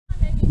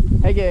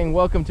Hey gang,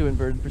 welcome to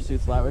Inverted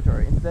Pursuits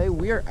Laboratory. And today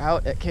we are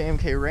out at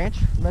KMK Ranch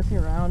messing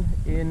around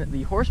in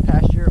the horse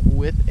pasture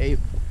with a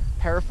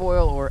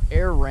parafoil or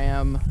air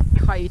ram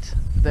kite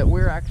that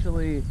we're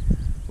actually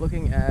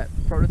looking at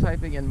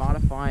prototyping and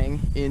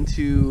modifying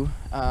into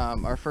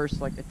our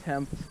first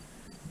attempt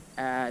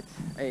at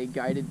a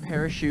guided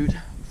parachute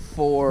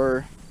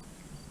for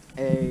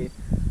a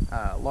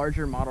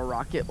larger model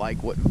rocket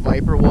like what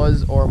Viper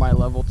was, or my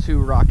level 2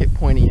 rocket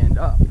pointy end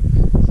up.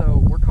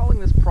 So we're calling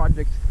this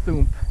project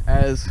Thoomp,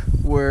 as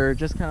we're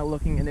just kind of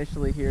looking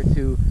initially here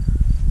to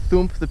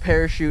Thoomp the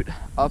parachute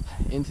up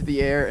into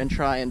the air and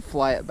try and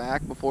fly it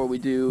back before we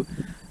do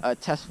a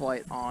test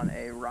flight on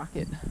a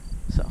rocket.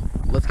 So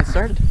let's get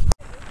started.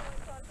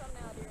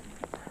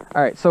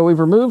 Alright, so we've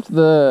removed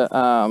the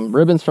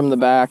ribbons from the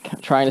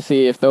back, trying to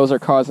see if those are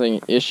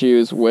causing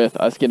issues with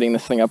us getting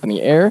this thing up in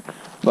the air,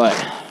 but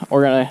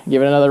we're gonna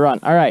give it another run.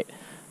 Alright,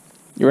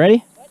 you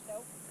ready? What?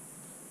 No.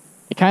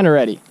 You're kind of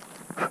ready.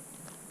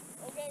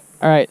 Okay.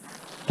 Alright,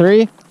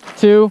 3,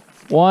 2,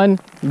 1,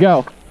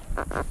 go.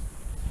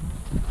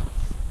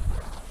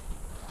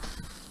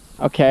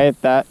 Okay,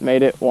 that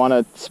made it want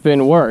to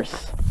spin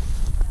worse.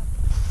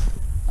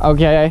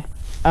 Okay,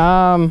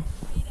 well,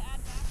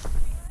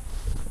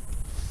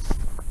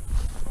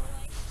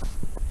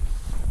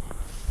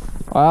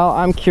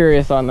 I'm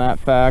curious on that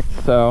fact,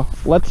 so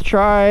let's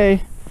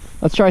try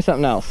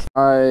something else.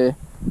 Try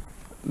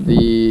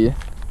the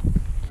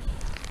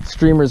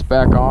streamers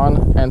back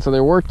on, and so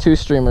there were 2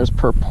 streamers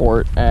per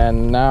port,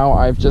 and now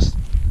I've just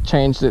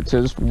changed it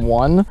to just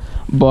 1,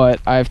 but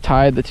I've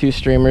tied the 2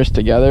 streamers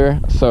together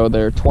so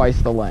they're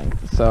twice the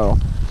length. So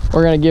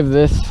we're gonna give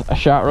this a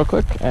shot real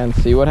quick and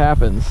see what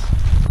happens.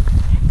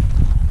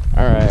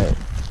 All right.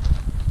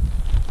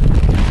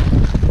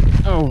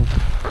 Oh,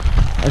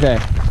 okay.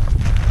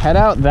 Head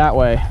out that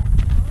way.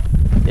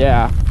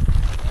 Yeah.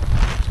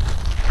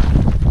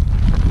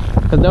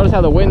 Because notice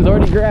how the wind's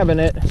already grabbing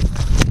it.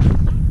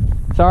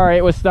 Sorry,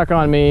 it was stuck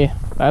on me.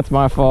 That's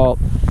my fault.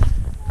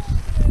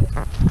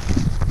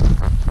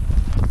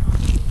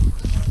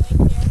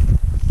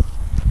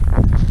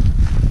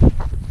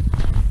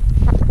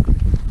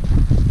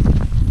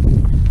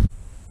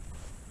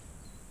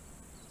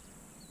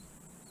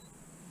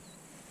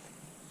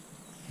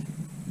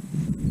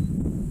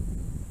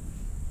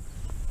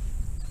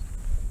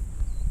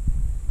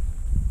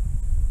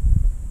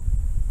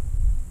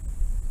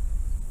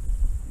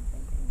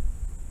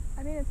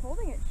 I mean, it's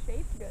holding its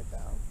shape good though.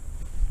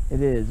 It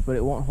is, but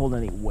it won't hold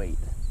any weight.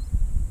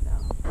 No.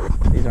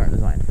 These aren't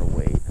designed for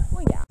weight.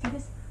 Well, yeah.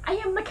 I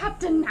am the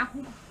captain now.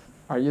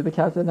 Are you the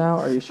captain now?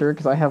 Are you sure?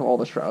 Because I have all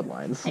the shroud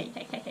lines. Hey.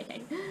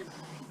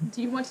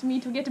 Do you want me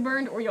to get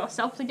burned or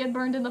yourself to get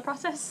burned in the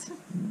process?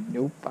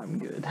 Nope, I'm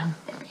good. Then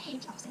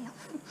behave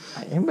yourself.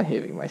 I am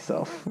behaving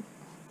myself.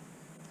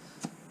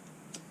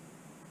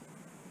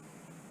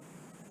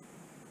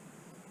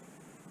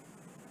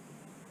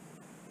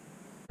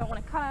 I don't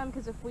want to cut him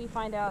because if we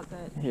find out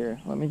that... Here,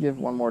 let me give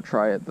one more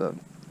try at the...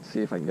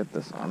 see if I can get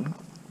this on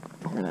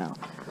here now.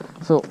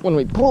 So when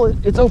we pull it,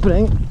 it's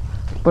opening,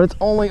 but it's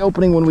only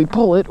opening when we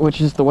pull it,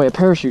 which is the way a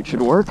parachute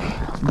should work,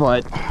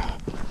 but...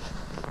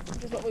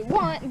 Which is what we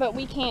want, but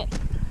we can't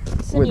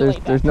simulate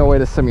that. There's no way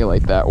to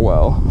simulate that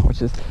well,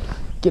 which is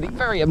getting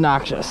very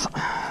obnoxious.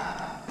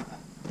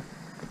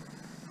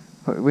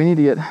 But we need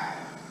to get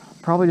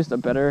probably just a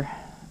better...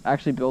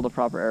 actually build a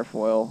proper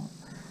airfoil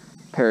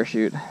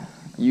parachute.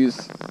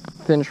 Use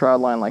thin shroud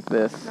line like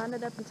this. Knot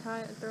it up and tie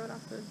it and throw it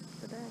off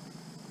the deck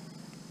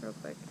real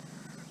quick.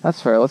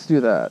 That's fair, let's do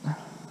that.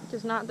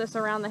 Just knot this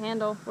around the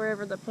handle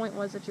wherever the point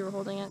was that you were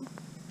holding it.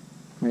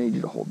 I need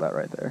you to hold that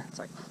right there.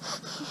 Sorry.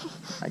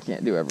 I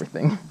can't do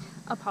everything.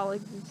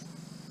 Apologies.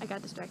 I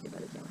got distracted by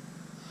the camera.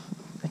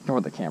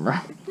 Ignore the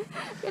camera.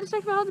 Got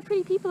distracted by all the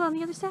pretty people on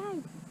the other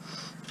side.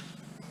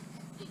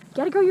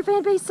 Gotta grow your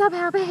fan base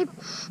somehow, babe.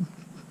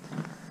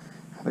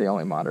 They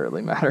only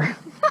moderately matter.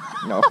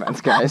 No offense,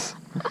 guys.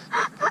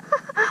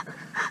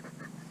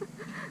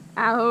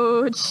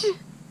 Ouch.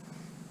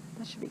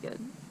 That should be good.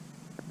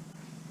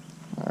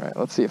 Alright,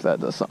 let's see if that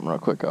does something real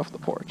quick off the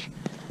porch.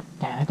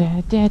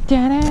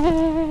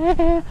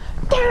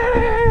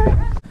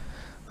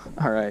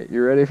 Alright,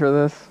 you ready for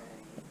this?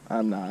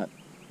 I'm not.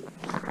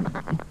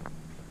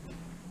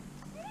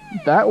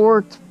 That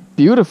worked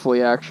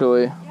beautifully,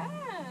 actually. Yes.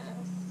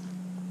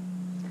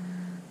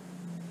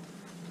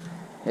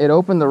 It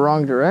opened the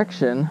wrong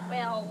direction.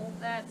 Well,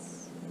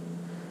 that's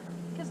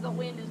because the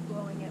wind is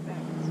blowing it back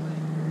this way.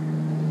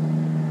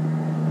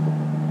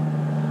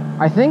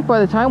 I think by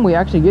the time we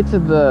actually get to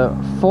the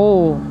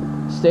full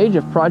stage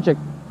of Project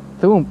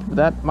Thoomp,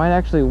 that might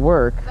actually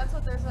work. That's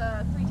what there's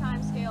a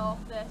 3-time scale.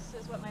 This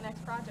is what my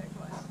next project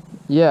was.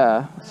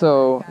 Yeah,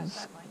 so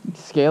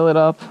scale it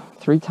up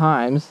 3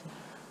 times.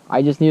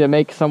 I just need to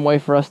make some way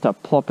for us to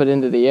plop it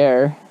into the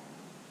air.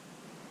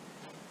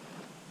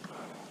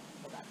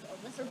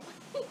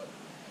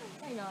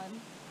 Hang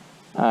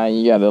on.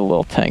 You got it a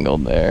little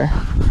tangled there.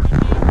 Hey,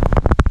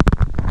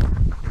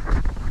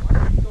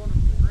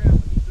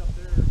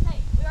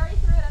 we already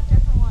threw it up there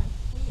for once.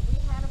 We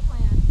had a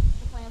plan.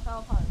 The plan fell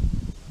apart.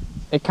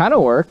 It kind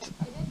of worked. It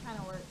did kind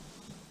of work.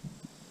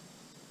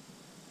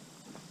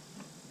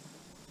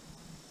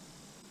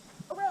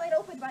 Oh, well, it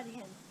opened by the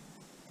end.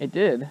 It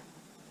did.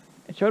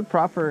 It showed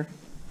proper.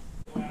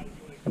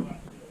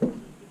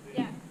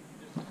 Yeah.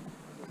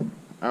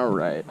 All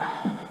right.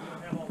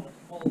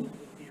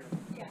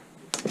 Yeah.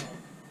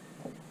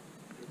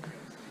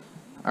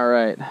 All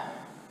right.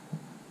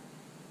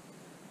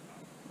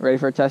 Ready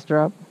for a test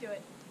drop? Do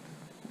it.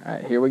 All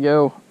right, here we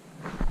go.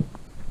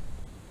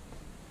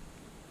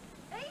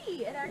 Hey,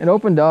 it actually... It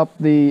opened up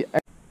the. You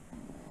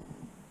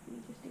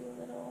just do a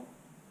little.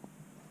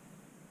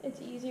 It's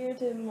easier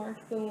to mark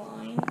the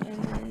line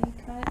and then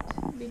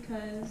cut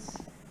because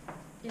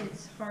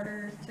it's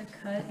harder to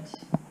cut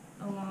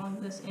along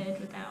this edge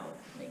without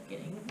like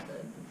getting the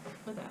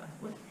with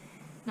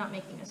not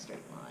making a straight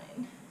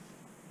line.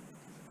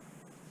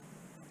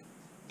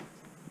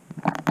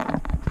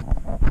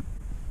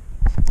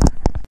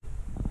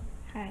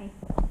 Hi.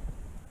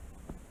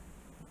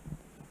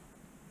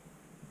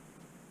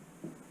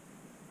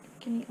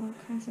 Can you all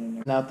kind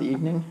of Now at the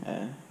evening,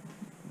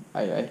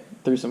 I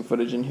threw some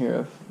footage in here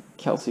of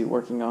Kelsey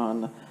working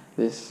on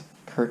this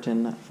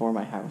curtain for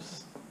my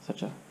house.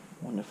 Such a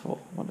wonderful,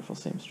 wonderful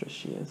seamstress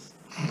she is.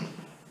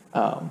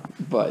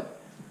 But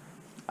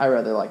I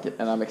rather like it,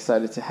 and I'm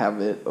excited to have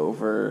it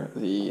over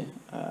the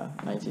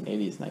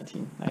 1980s,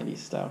 1990s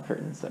style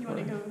curtains that You were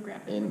wanna go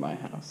grab it in my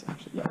house.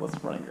 Actually, yeah,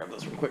 let's run and grab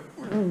those real quick.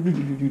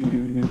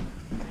 In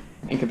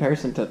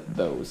comparison to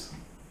those,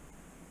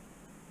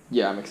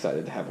 yeah, I'm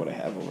excited to have what I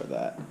have over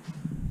that.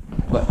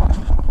 But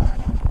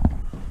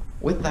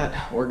with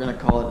that, we're gonna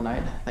call it a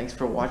night. Thanks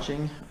for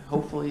watching.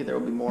 Hopefully there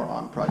will be more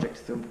on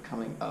Project Thoomp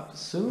coming up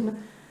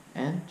soon,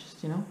 and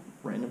just, you know,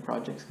 random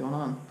projects going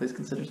on. Please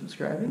consider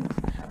subscribing.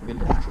 Have a good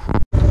day.